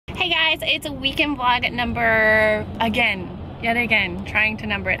guys, it's a weekend vlog number, yet again, trying to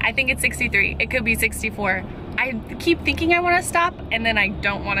number it. I think it's 63, it could be 64. I keep thinking I want to stop and then I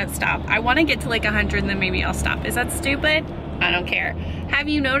don't want to stop. I want to get to like 100 and then maybe I'll stop. Is that stupid? I don't care. Have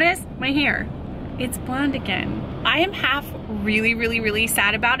you noticed my hair? It's blonde again. I am half really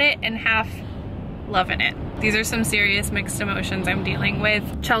sad about it and half loving it. These are some serious mixed emotions I'm dealing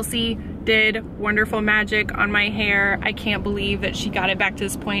with. Chelsea did wonderful magic on my hair. I can't believe that she got it back to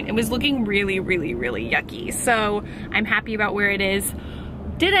this point. It was looking really yucky. So I'm happy about where it is.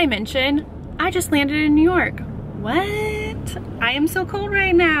 Did I mention I just landed in New York? What? I am so cold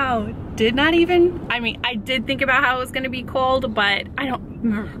right now. I did think about how it was gonna be cold, but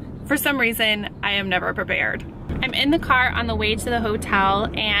for some reason, I am never prepared. I'm in the car on the way to the hotel,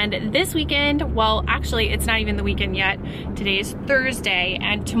 and this weekend, well, actually, it's not even the weekend yet. Today is Thursday,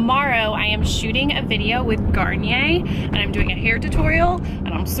 and tomorrow I am shooting a video with Garnier, and I'm doing a hair tutorial, and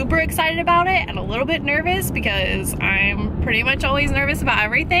I'm super excited about it and a little bit nervous because I'm pretty much always nervous about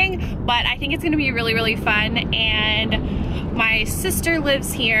everything, but I think it's gonna be really fun. And my sister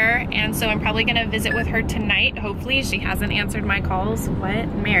lives here, and so I'm probably gonna visit with her tonight. Hopefully. She hasn't answered my calls. What?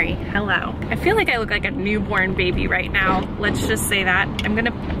 Mary, hello. I feel like I look like a newborn baby right now. Let's just say that. I'm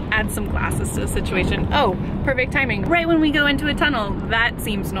gonna add some glasses to the situation. Oh, perfect timing. Right when we go into a tunnel. That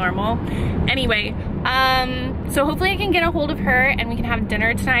seems normal. Anyway, so hopefully I can get a hold of her and we can have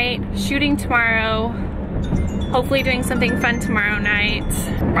dinner tonight, shooting tomorrow, hopefully doing something fun tomorrow night.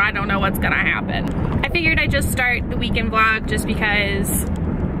 I don't know what's gonna happen. I figured I'd just start the weekend vlog just because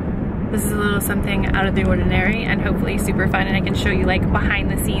this is a little something out of the ordinary and hopefully super fun, and I can show you like behind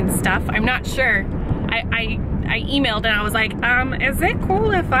the scenes stuff. I'm not sure. I emailed and I was like, is it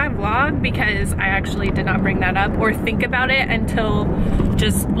cool if I vlog? Because I actually did not bring that up or think about it until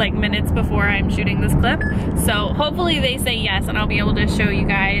just like minutes before I'm shooting this clip. So hopefully they say yes and I'll be able to show you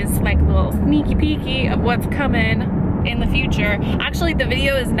guys like a little sneaky peeky of what's coming in the future. Actually, the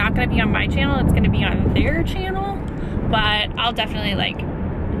video is not gonna be on my channel, it's gonna be on their channel, but I'll definitely like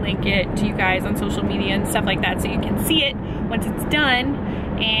link it to you guys on social media and stuff like that so you can see it once it's done.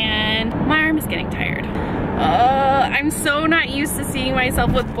 And my arm is getting tired. I'm so not used to seeing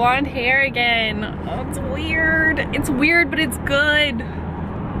myself with blonde hair again. Oh, it's weird. It's weird, but it's good.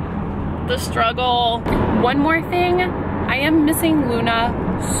 The struggle. One more thing, I am missing Luna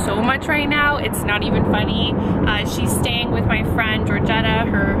so much right now. It's not even funny. She's staying with my friend Georgetta,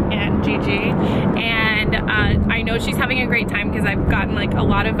 her and Gigi, and I know she's having a great time because I've gotten like a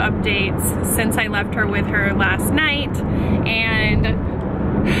lot of updates since I left her with her last night, and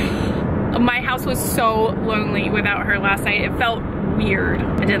my house was so lonely without her last night. It felt weird.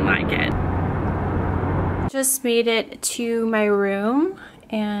 I didn't like it. Just made it to my room,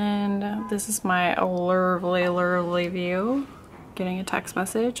 and this is my lovely view. Getting a text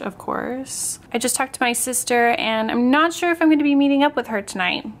message, of course. I just talked to my sister, and I'm not sure if I'm gonna be meeting up with her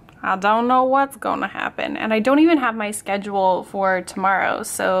tonight. I don't know what's gonna happen, and I don't even have my schedule for tomorrow,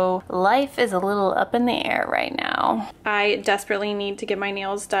 so life is a little up in the air right now. I desperately need to get my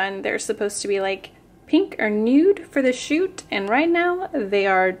nails done. They're supposed to be like pink or nude for the shoot, and right now they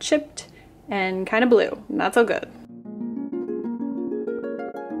are chipped and kind of blue. Not so good.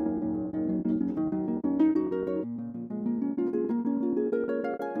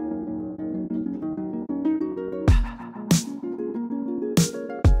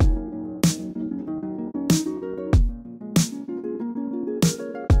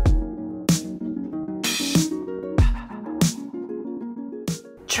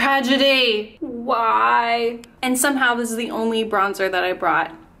 Tragedy. Why? And somehow this is the only bronzer that I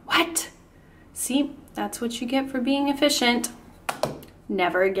brought. What? See, that's what you get for being efficient.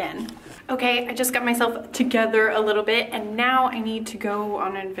 Never again. Okay, I just got myself together a little bit, and now I need to go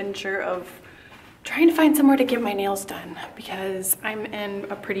on an adventure of trying to find somewhere to get my nails done because I'm in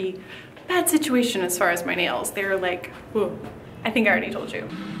a pretty bad situation as far as my nails. They're like, whoa. I think I already told you.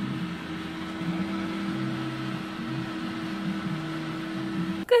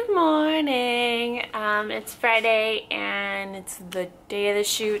 Good morning. It's Friday and it's the day of the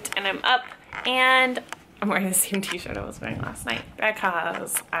shoot, and I'm up and I'm wearing the same t-shirt I was wearing last night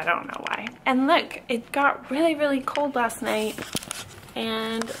because I don't know why. And look, it got really cold last night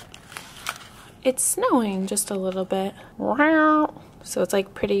and it's snowing just a little bit. Wow. So it's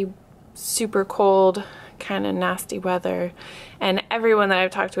like pretty super cold, kind of nasty weather, and everyone that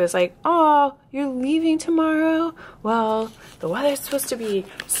I've talked to is like, oh, you're leaving tomorrow? Well, the weather's supposed to be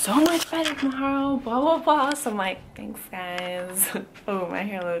so much better tomorrow, blah blah. So I'm like, thanks guys. Oh, my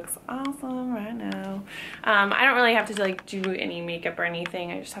hair looks awesome right now. I don't really have to like do any makeup or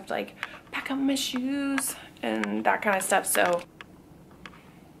anything. I just have to like pack up my shoes and that kind of stuff. So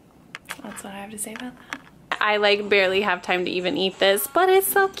That's what I have to say about that. I like barely have time to even eat this, but it's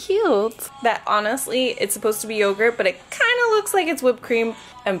so cute. That honestly, it's supposed to be yogurt, but it kind of looks like it's whipped cream,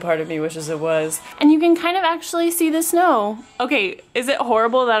 and part of me wishes it was. And you can kind of actually see the snow. Okay, is it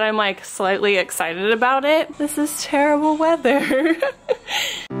horrible that I'm like slightly excited about it? This is terrible weather.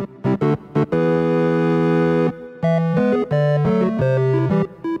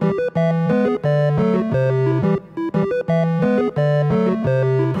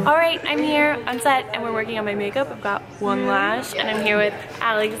 I'm here on set and we're working on my makeup. I've got one lash and I'm here with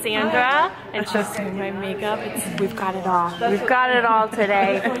Alexandra and she's doing my makeup. We've got it all. We've got it all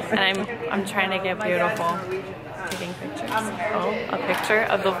today. And I'm trying to get beautiful. Taking pictures. Oh, a picture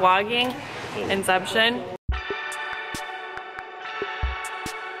of the vlogging inception.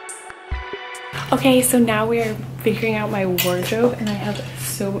 Okay, so now we are figuring out my wardrobe and I have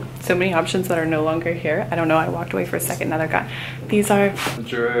so many options that are no longer here. I don't know, I walked away for a second, now they're gone. These are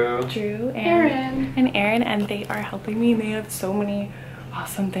Drew and Aaron, and they are helping me. They have so many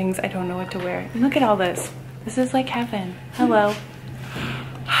awesome things. I don't know what to wear. And look at all this. This is like heaven. Hello.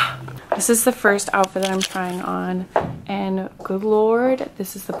 This is the first outfit that I'm trying on, and good Lord,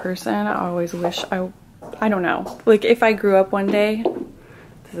 this is the person I always wish I don't know. Like if I grew up one day,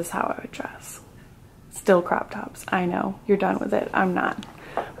 this is how I would dress. Still crop tops. I know, you're done with it. I'm not.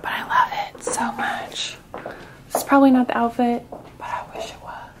 But I love it so much. This is probably not the outfit, but I wish it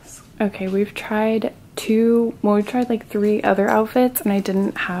was. Okay, we've tried like 3 other outfits and I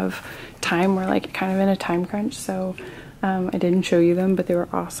didn't have time. We're like kind of in a time crunch, so I didn't show you them, but they were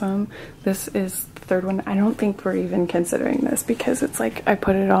awesome. This is the 3rd one. I don't think we're even considering this because it's like I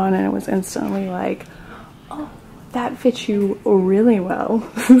put it on and it was instantly like, oh, that fits you really well.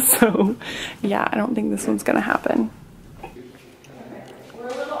 So yeah, I don't think this one's gonna happen. We're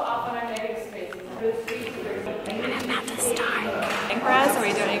a little off on our negative space. I'm about to start. Are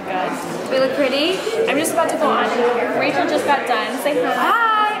we doing good? We look pretty. I'm just about to go on. Rachel just got done. Say hi.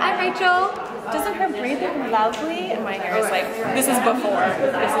 Hi, I'm Rachel. Doesn't her braid look lovely? And my hair is like, this is before,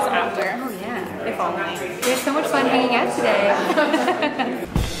 this is after. Oh yeah. If only. We had so much fun hanging out today.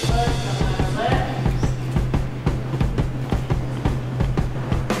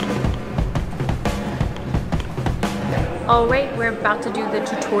 All right, we're about to do the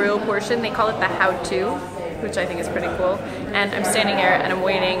tutorial portion. They call it the how-to, which I think is pretty cool. And I'm standing here and I'm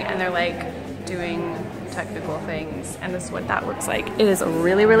waiting and they're like doing technical things. And this is what that looks like. It is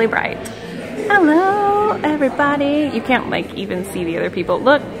really, really bright. Hello, everybody. You can't like even see the other people.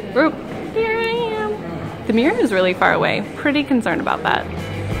 Look, group, here I am. The mirror is really far away. Pretty concerned about that.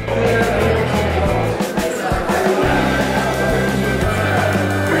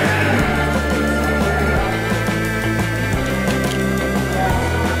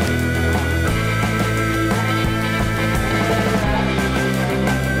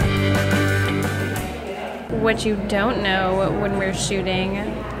 What you don't know when we're shooting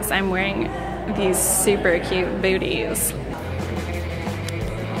is I'm wearing these super cute booties.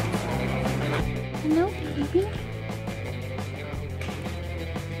 Hello, baby.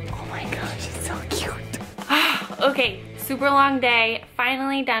 Oh my gosh, it's so cute. Okay, super long day.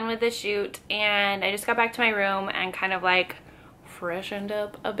 Finally done with the shoot, and I just got back to my room and kind of like freshened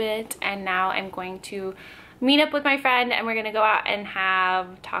up a bit, and now I'm going to meet up with my friend and we're gonna go out and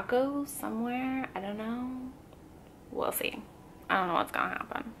have tacos somewhere. I don't know. We'll see. I don't know what's gonna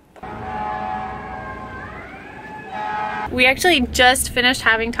happen. We actually just finished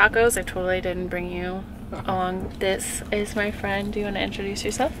having tacos. I totally didn't bring you along. This is my friend. Do you want to introduce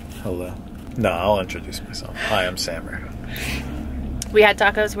yourself? Hello. No, I'll introduce myself. Hi, I'm Sammer. We had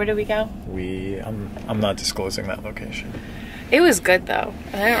tacos. Where did we go? I'm not disclosing that location. It was good though.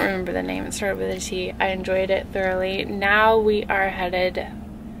 I don't remember the name. It started with a T. I enjoyed it thoroughly. Now we are headed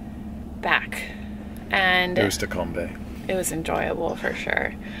back. And it was Tacombe. It was enjoyable for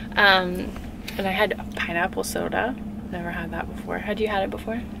sure. And I had pineapple soda. Never had that before. Had you had it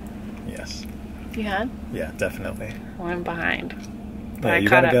before? Yes. You had? Yeah, definitely. Well, I'm behind. But yeah, I you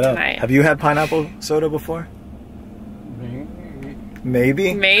caught gotta up get up. tonight. Have you had pineapple soda before?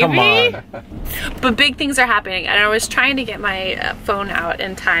 Maybe? Maybe? Come on. But big things are happening, and I was trying to get my phone out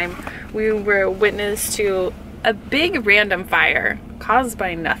in time. We were witness to a big random fire caused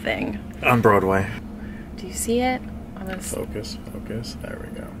by nothing. On Broadway. Do you see it? On this? Focus, focus. There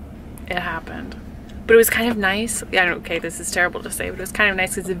we go. It happened. But it was kind of nice. Yeah, okay, this is terrible to say, but it was kind of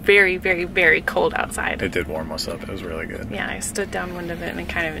nice because it's very, very, very cold outside. It did warm us up. It was really good. Yeah, I stood downwind of it and I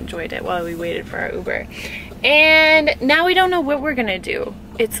kind of enjoyed it while we waited for our Uber. And now we don't know what we're gonna do.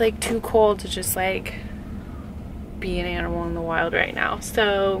 It's like too cold to just like be an animal in the wild right now.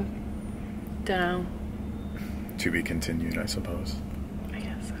 So, don't know. To be continued, I suppose. I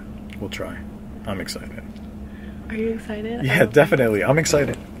guess so. We'll try. I'm excited. Are you excited? Yeah, definitely. I'm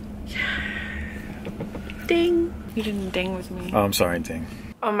excited. Ding. You didn't ding with me. Oh, I'm sorry, ding.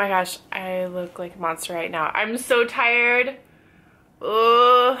 Oh my gosh, I look like a monster right now. I'm so tired.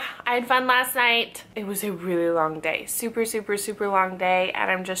 Ugh. I had fun last night. It was a really long day. Super, super, super long day. And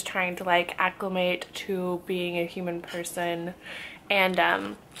I'm just trying to like acclimate to being a human person. And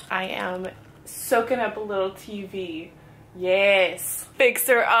I am soaking up a little TV. Yes.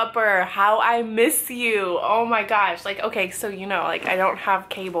 Fixer upper. How I miss you. Oh my gosh. Like, okay, so you know, like I don't have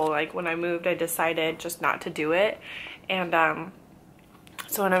cable. Like when I moved, I decided just not to do it. And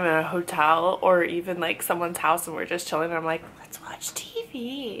so when I'm in a hotel or even like someone's house and we're just chilling, I'm like, let's watch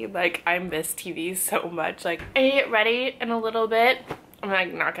TV. Like I miss TV so much. Like I get ready in a little bit. I'm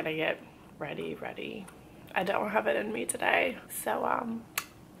like not gonna get ready. I don't have it in me today. So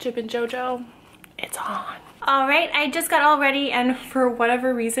Chip and JoJo, it's on. All right, I just got all ready and for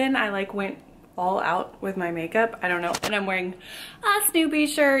whatever reason, I like went all out with my makeup. I don't know. And I'm wearing a Snoopy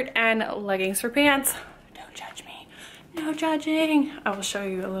shirt and leggings for pants. Don't judge me. No judging. I will show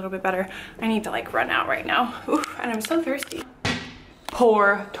you a little bit better. I need to like run out right now. Oof, and I'm so thirsty.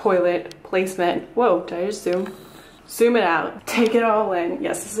 Poor toilet placement. Whoa, did I just zoom? Zoom it out. Take it all in.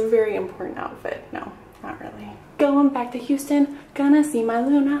 Yes, this is a very important outfit. No, not really. Going back to Houston. Gonna see my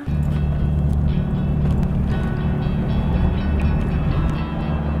Luna.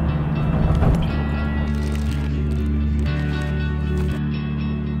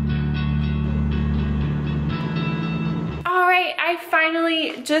 I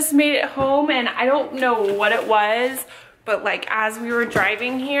finally just made it home and I don't know what it was, but like as we were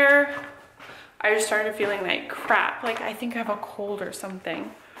driving here, I just started feeling like crap. Like I think I have a cold or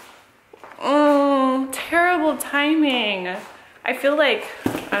something. Oh, terrible timing. I feel like,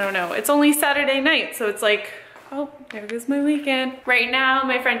 I don't know, it's only Saturday night, so it's like, oh, there goes my weekend. Right now,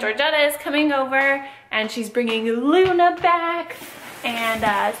 my friend Georgetta is coming over and she's bringing Luna back. And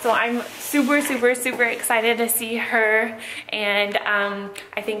so I'm super, super, super excited to see her. And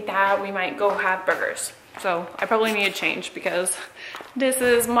I think that we might go have burgers. So I probably need to change because this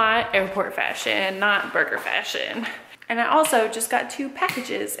is my airport fashion, not burger fashion. And I also just got 2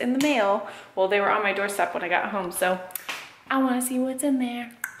 packages in the mail. Well, they were on my doorstep when I got home, so I wanna see what's in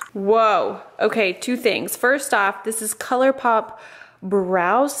there. Whoa, okay, 2 things. First off, this is ColourPop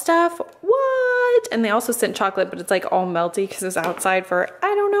brow stuff. What? And they also sent chocolate, but it's like all melty because it's outside for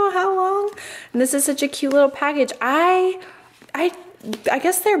I don't know how long. And this is such a cute little package. I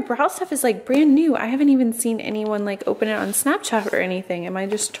guess their brow stuff is like brand new. I haven't even seen anyone like open it on Snapchat or anything. Am I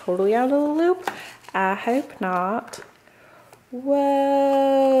just totally out of the loop? I hope not.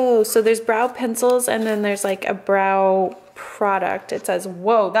 Whoa. So there's brow pencils and then there's like a brow product. It says,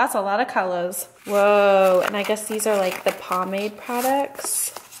 whoa, that's a lot of colors. Whoa. And I guess these are like the pomade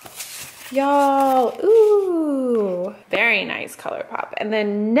products. Y'all, ooh, very nice ColourPop. And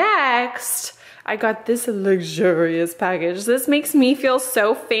then next, I got this luxurious package. This makes me feel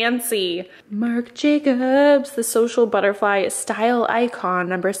so fancy. Marc Jacobs, the Social Butterfly Style Icon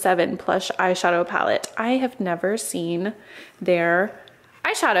 #7 plush eyeshadow palette. I have never seen their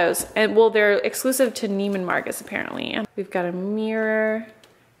eyeshadows. And well, they're exclusive to Neiman Marcus apparently. We've got a mirror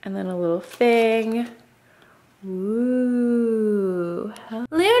and then a little thing. Ooh.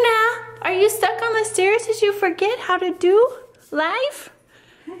 Luna, are you stuck on the stairs? Did you forget how to do life?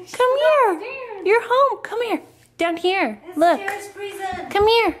 Come here. You're home. Come here. Down here. Look. Come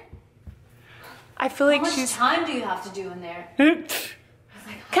here. I feel like she's... How much time do you have to do in there?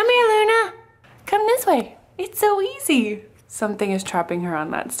 Come here, Luna. Come this way. It's so easy. Something is trapping her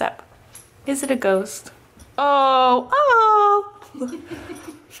on that step. Is it a ghost? Oh.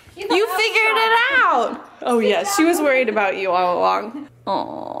 You figured it out. Oh yes, she was worried about you all along.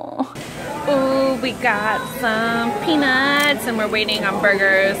 Oh. Oh, we got some peanuts and we're waiting on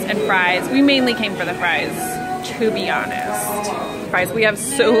burgers and fries. We mainly came for the fries, to be honest. Fries, we have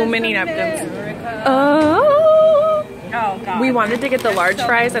so many napkins. Oh God. We wanted to get the large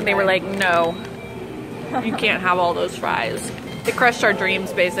fries and they were like, no, you can't have all those fries. They crushed our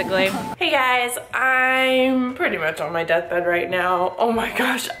dreams, basically. Hey guys, I'm pretty much on my deathbed right now. Oh my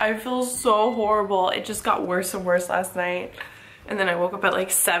gosh, I feel so horrible. It just got worse and worse last night. And then I woke up at like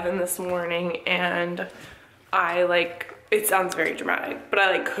 7 this morning and I like, it sounds very dramatic, but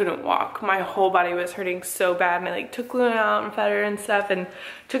I like couldn't walk. My whole body was hurting so bad and I like took Luna out and fed her and stuff and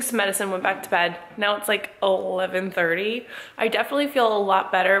took some medicine, went back to bed. Now it's like 11:30. I definitely feel a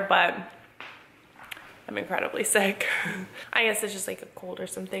lot better, but I'm incredibly sick. I guess it's just like a cold or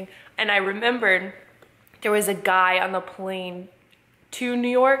something. And I remembered there was a guy on the plane to New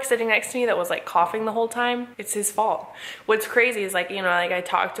York sitting next to me that was like coughing the whole time. It's his fault. What's crazy is like, you know, like I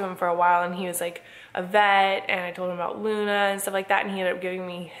talked to him for a while and he was like a vet and I told him about Luna and stuff like that and he ended up giving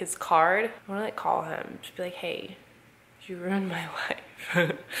me his card. I wanna like call him, just be like, hey, you ruined my life.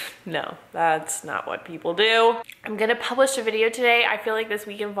 No, that's not what people do. I'm gonna publish a video today. I feel like this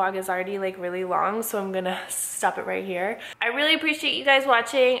weekend vlog is already like really long, so I'm gonna stop it right here. I really appreciate you guys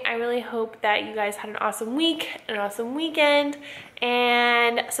watching. I really hope that you guys had an awesome week, an awesome weekend,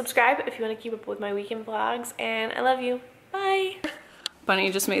 and subscribe if you wanna keep up with my weekend vlogs, and I love you. Bye.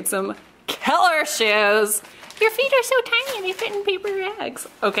 Bunny just made some killer shoes. Your feet are so tiny, they fit in paper bags.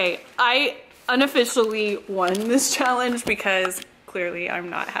 Okay, I unofficially won this challenge because clearly I'm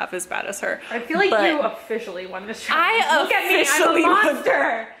not half as bad as her. I feel like you officially won this challenge. I officially Look at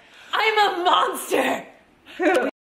me, I'm a monster. I'm a monster.